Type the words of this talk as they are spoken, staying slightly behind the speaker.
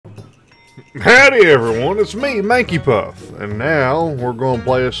Howdy everyone, it's me, Manky Puff, and now we're going to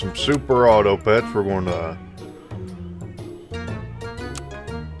play some Super Auto Pets. We're going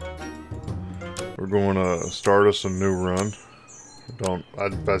to start us a new run.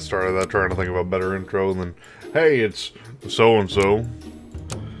 I started that trying to think of a better intro than, hey, it's so and so.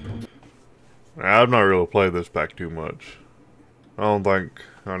 I've not really played this pack too much. I don't think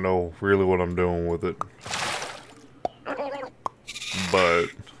I know really what I'm doing with it, but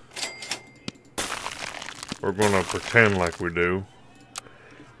we're going to pretend like we do.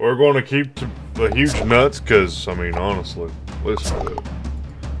 We're going to keep the huge nuts, because, I mean, honestly, listen to it.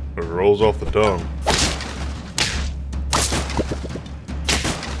 It rolls off the tongue.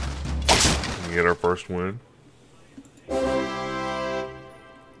 We get our first win.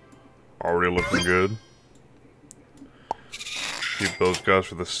 Already looking good. Keep those guys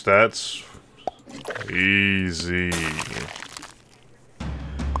for the stats. Easy.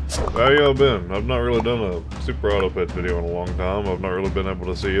 How y'all been? I've not really done a Super Auto Pet video in a long time. I've not really been able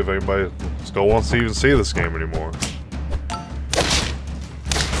to see if anybody still wants to even see this game anymore.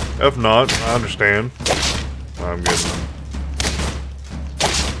 If not, I understand. I'm getting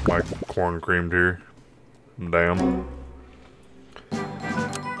my corn creamed here. Damn.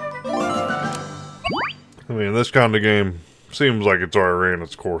 I mean, this kind of game seems like it's already ran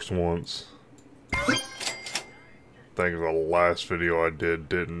its course once. I think the last video I did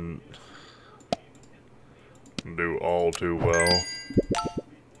didn't do all too well.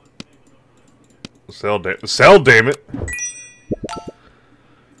 Sell damn it!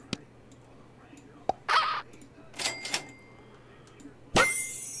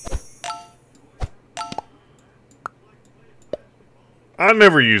 I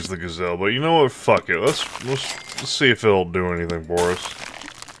never use the gazelle, but you know what? Fuck it. Let's see if it'll do anything for us.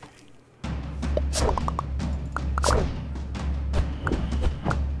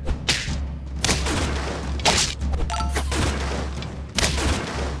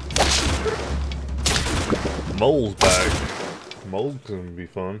 Mole's back. Mole's gonna be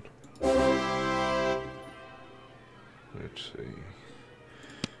fun. Let's see.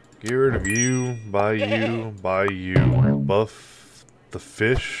 Get rid of you, buy you, buff the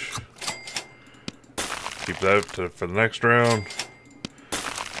fish. Keep that for the next round.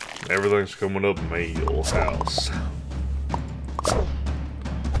 Everything's coming up mail house.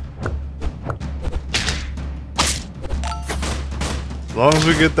 As long as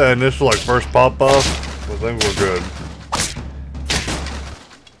we get that initial first pop off, I think we're good.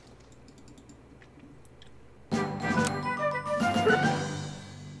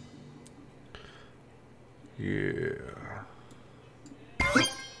 Yeah.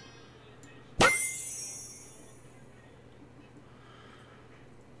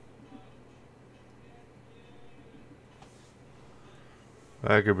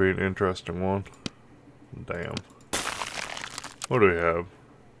 That could be an interesting one. Damn. What do we have?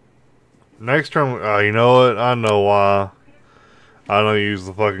 Next turn, you know what? I know why. I don't use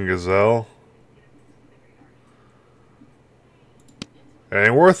the fucking gazelle. It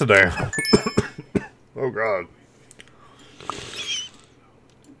ain't worth a damn. Oh god.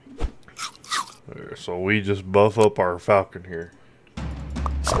 There, so we just buff up our falcon here.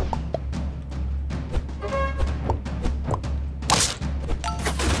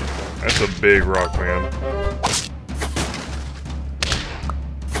 That's a big rock, man.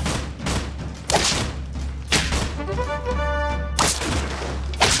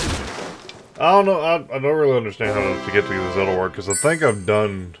 I don't know. I don't really understand how to get to the Zelda work, because I think I've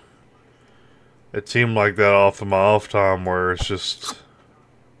done. It seemed like that off of my off time, where it's just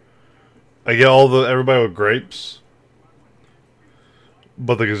I get everybody with grapes,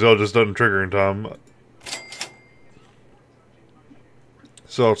 but the gazelle just doesn't trigger in time.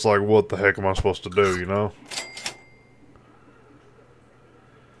 So it's like, what the heck am I supposed to do, you know?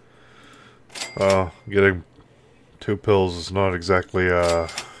 Getting 2 pills is not exactly, a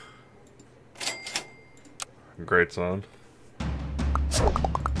great sign.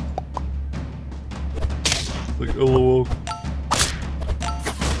 Like, LOL.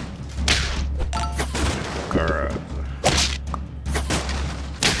 Alright.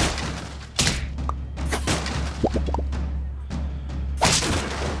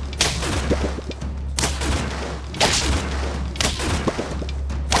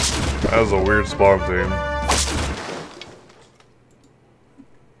 That was a weird spawn theme.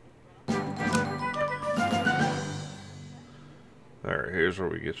 Alright, here's where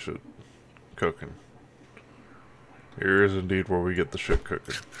we get shit cooking. Here is indeed where we get the shit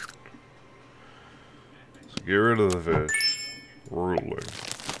cooking. So get rid of the fish. Ruling.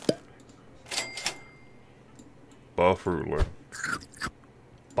 Buff ruling.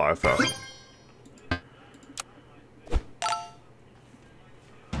 5,000.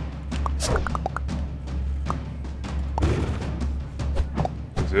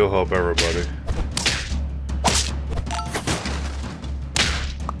 He'll help everybody.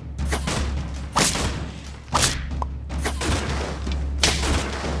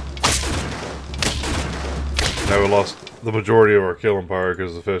 Now we lost the majority of our killing power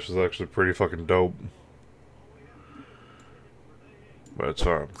because the fish is actually pretty fucking dope. But it's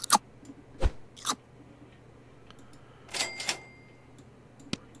fine.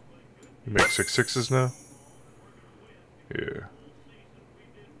 You make 6 6s now? Yeah.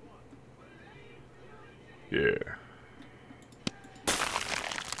 Yeah.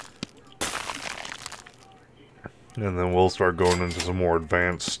 And then we'll start going into some more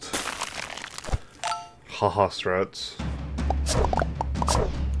advanced haha strats.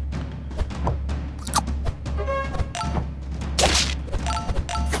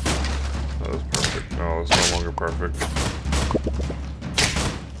 That was perfect. No, it's no longer perfect.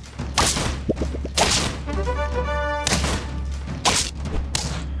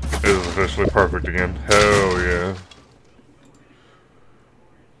 It is officially perfect again. Hell yeah.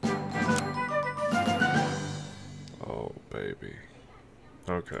 Oh, baby.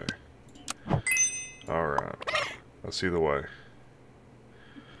 Okay. Alright. I see the way.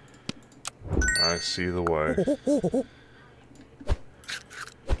 I see the way.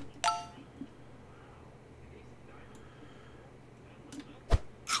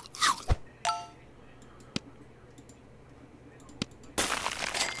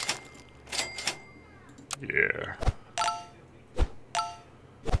 Yeah.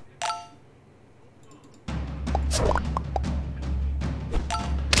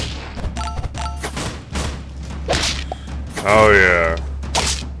 Oh yeah.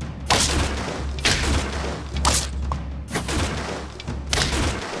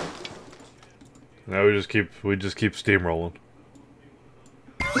 Now we just keep steamrolling.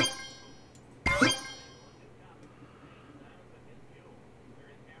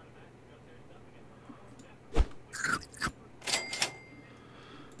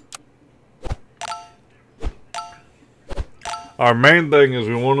 Our main thing is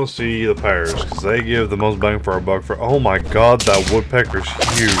we want to see the pairs, because they give the most bang for our buck for... Oh my god, that woodpecker's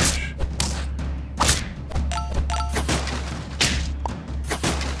huge.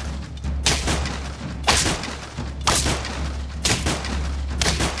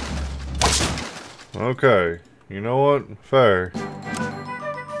 Okay, you know what? Fair.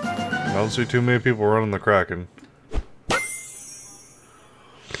 I don't see too many people running the Kraken.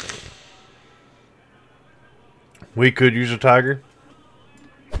 We could use a tiger.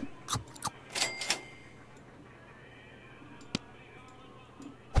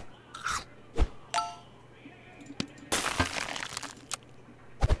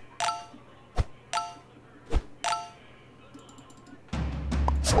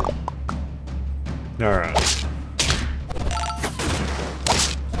 All right.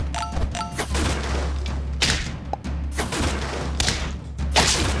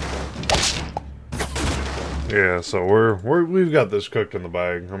 Yeah, so we've got this cooked in the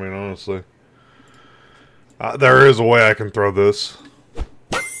bag. I mean, honestly, there is a way I can throw this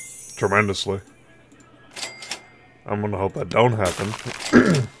tremendously. I'm gonna hope that don't happen.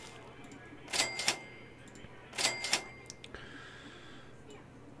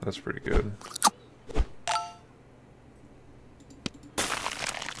 That's pretty good.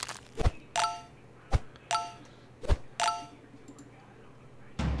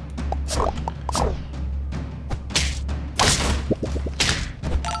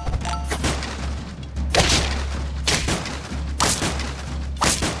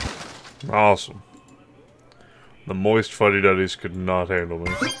 Awesome. The moist fuddy-duddies could not handle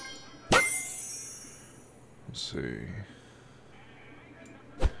me. Let's see.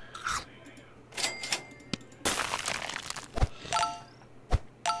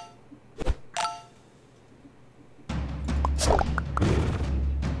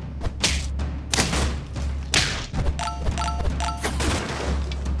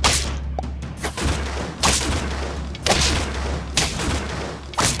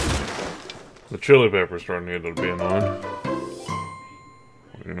 The chili pepper's starting to end up being on.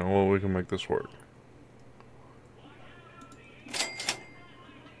 You know what? We can make this work.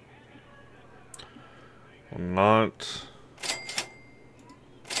 I'm not.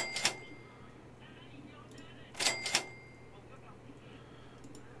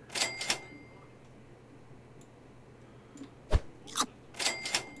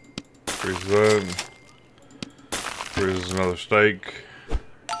 Freeze that. Freeze another steak.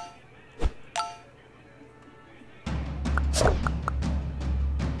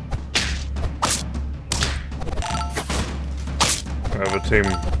 have a team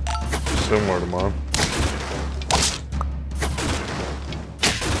similar to mine.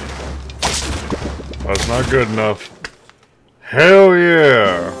 That's not good enough. Hell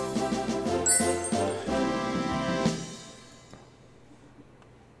yeah!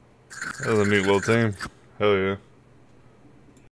 That was a neat little team. Hell yeah.